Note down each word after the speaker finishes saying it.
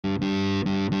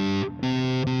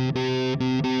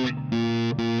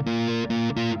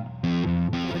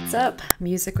What's up?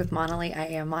 Music with Monali. I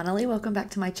am Monali. Welcome back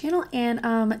to my channel.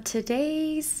 And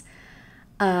today's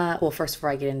well, first, before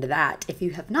I get into that, if you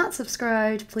have not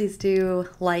subscribed, please do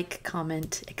like,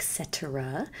 comment,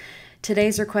 etc.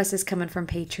 Today's request is coming from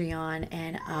Patreon,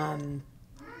 and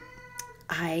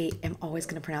I am always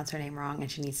going to pronounce her name wrong, and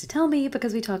she needs to tell me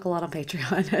because we talk a lot on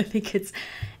Patreon. I think is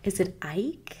it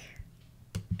Ike?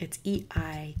 It's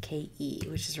E-I-K-E,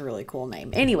 which is a really cool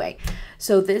name. Anyway,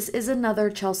 so this is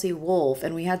another Chelsea Wolfe,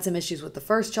 and we had some issues with the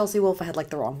first Chelsea Wolfe. I had like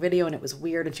the wrong video, and it was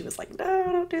weird, and she was like, no,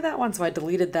 don't do that one. So I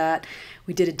deleted that.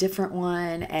 We did a different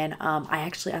one, and I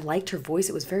liked her voice.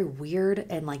 It was very weird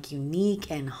and like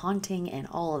unique and haunting and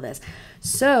all of this.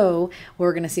 So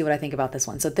we're going to see what I think about this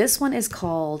one. So this one is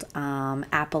called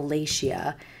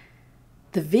Appalachia.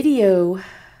 The video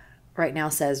right now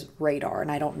says Radar,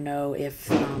 and I don't know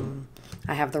if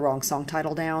I have the wrong song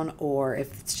title down or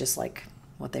if it's just like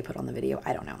what they put on the video.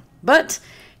 I don't know. But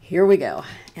here we go.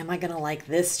 Am I going to like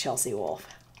this Chelsea Wolfe?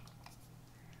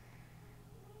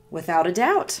 Without a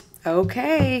doubt.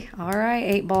 Okay. All right,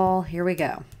 8 Ball. Here we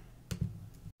go.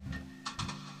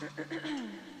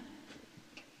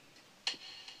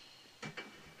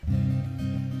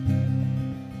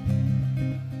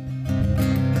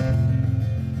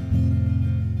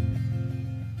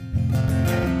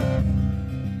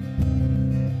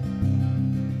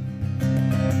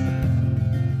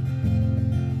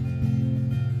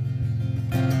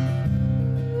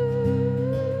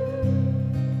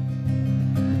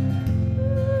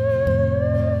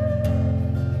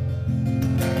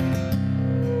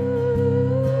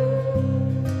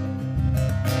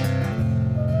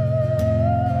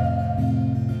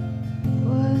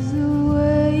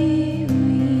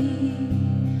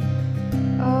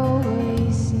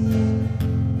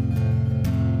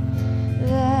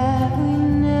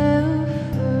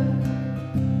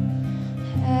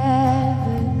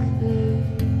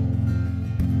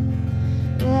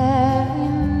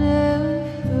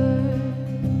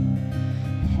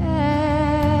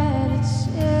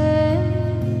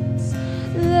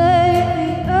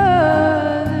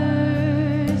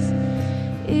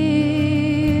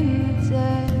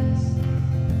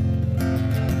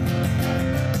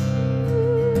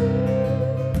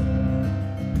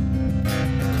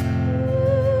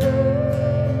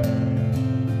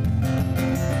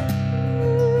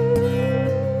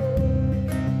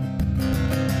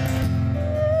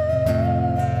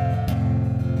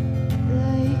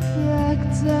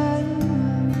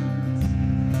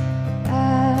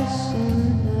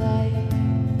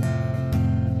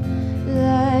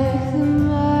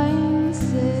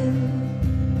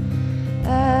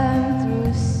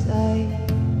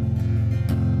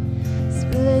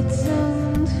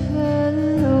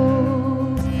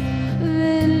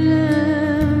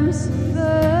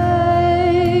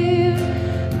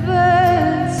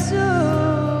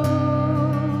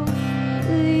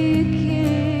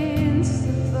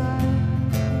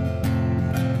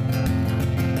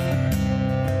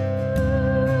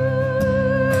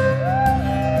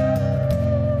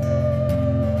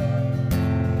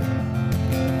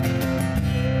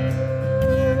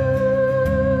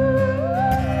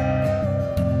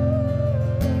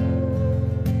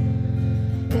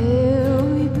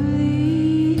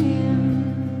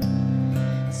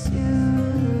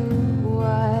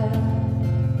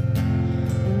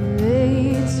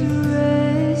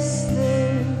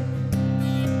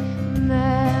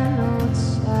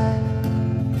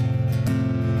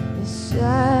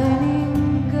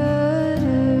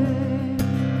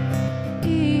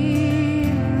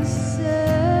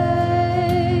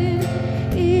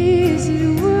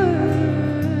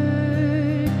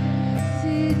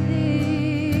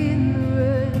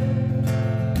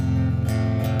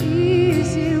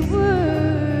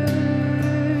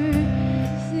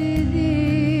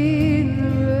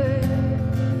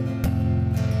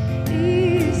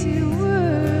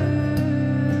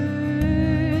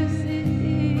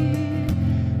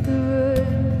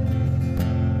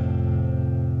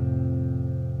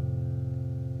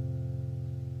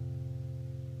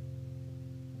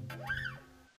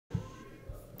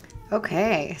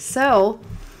 Okay, so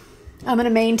I'm going to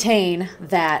maintain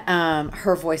that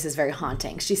her voice is very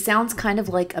haunting. She sounds kind of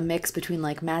like a mix between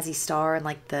like Mazzy Star and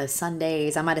like the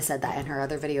Sundays. I might have said that in her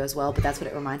other video as well, but that's what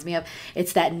it reminds me of.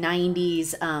 It's that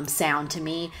 90s sound to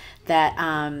me that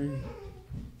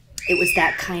it was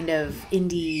that kind of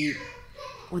indie,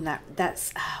 when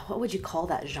that's what would you call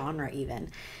that genre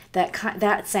even?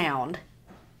 That sound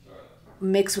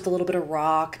mixed with a little bit of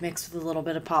rock, mixed with a little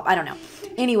bit of pop. I don't know.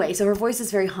 Anyway, so her voice is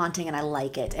very haunting, and I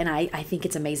like it. And I think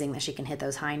it's amazing that she can hit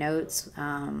those high notes.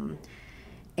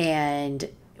 And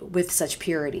with such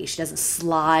purity. She doesn't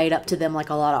slide up to them like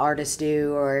a lot of artists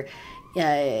do, or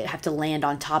have to land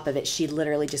on top of it. She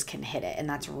literally just can hit it, and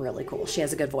that's really cool. She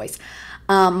has a good voice.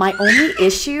 My only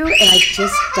issue, and I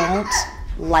just don't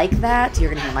like that, you're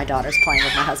gonna hear my daughter's playing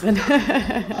with my husband,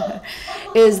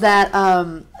 is that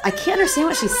I can't understand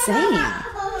what she's saying.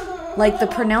 Like, the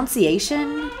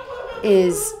pronunciation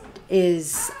is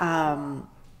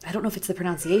I don't know if it's the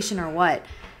pronunciation or what,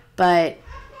 but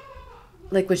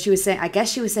like when she was saying, I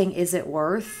guess she was saying, is it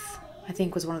worth, I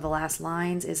think was one of the last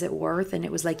lines, is it worth? And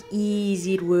it was like,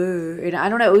 easy it worth. And I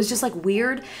don't know, it was just like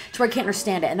weird to where I can't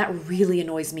understand it. And that really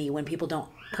annoys me when people don't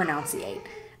pronunciate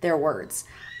their words.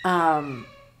 And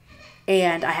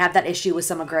I have that issue with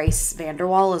some of Grace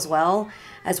Vanderwall as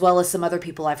well as some other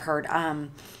people I've heard.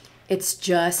 It's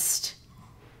just,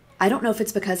 I don't know if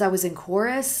it's because I was in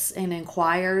chorus and in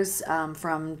choirs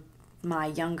from my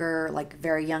younger, like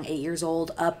very young, 8 years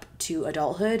old up to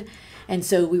adulthood. And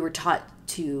so we were taught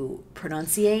to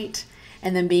pronunciate,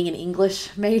 and then being an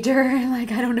English major,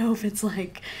 like, I don't know if it's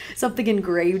like something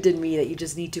engraved in me that you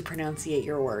just need to pronunciate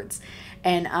your words.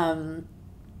 And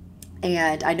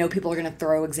I know people are going to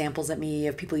throw examples at me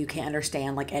of people you can't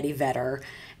understand, like Eddie Vedder.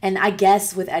 And I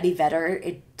guess with Eddie Vedder,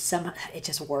 it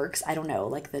just works. I don't know,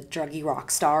 like the druggy rock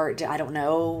star. I don't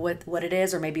know what it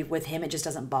is, or maybe with him it just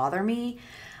doesn't bother me.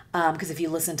 Because if you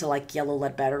listen to like Yellow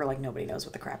Ledbetter, like nobody knows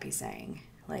what the crap he's saying.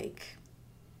 Like,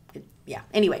 yeah.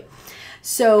 Anyway,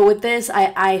 so with this,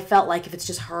 I felt like if it's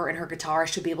just her and her guitar, I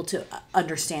should be able to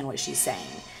understand what she's saying.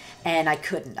 And I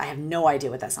couldn't. I have no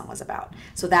idea what that song was about.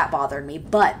 So that bothered me.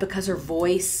 But because her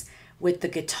voice with the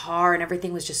guitar and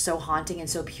everything was just so haunting and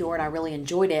so pure, and I really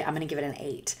enjoyed it, I'm going to give it an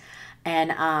 8.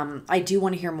 And I do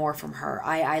want to hear more from her.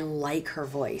 I like her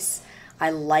voice. I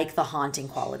like the haunting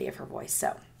quality of her voice.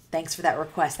 So thanks for that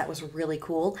request. That was really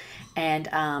cool. And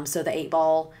so the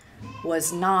 8-ball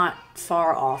was not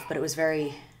far off, but it was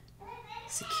very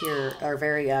secure, or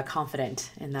very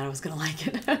confident in that I was going to like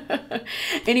it.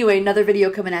 Anyway, another video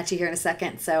coming at you here in a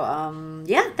second. So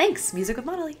yeah, thanks. Music with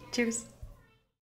Monolly. Cheers.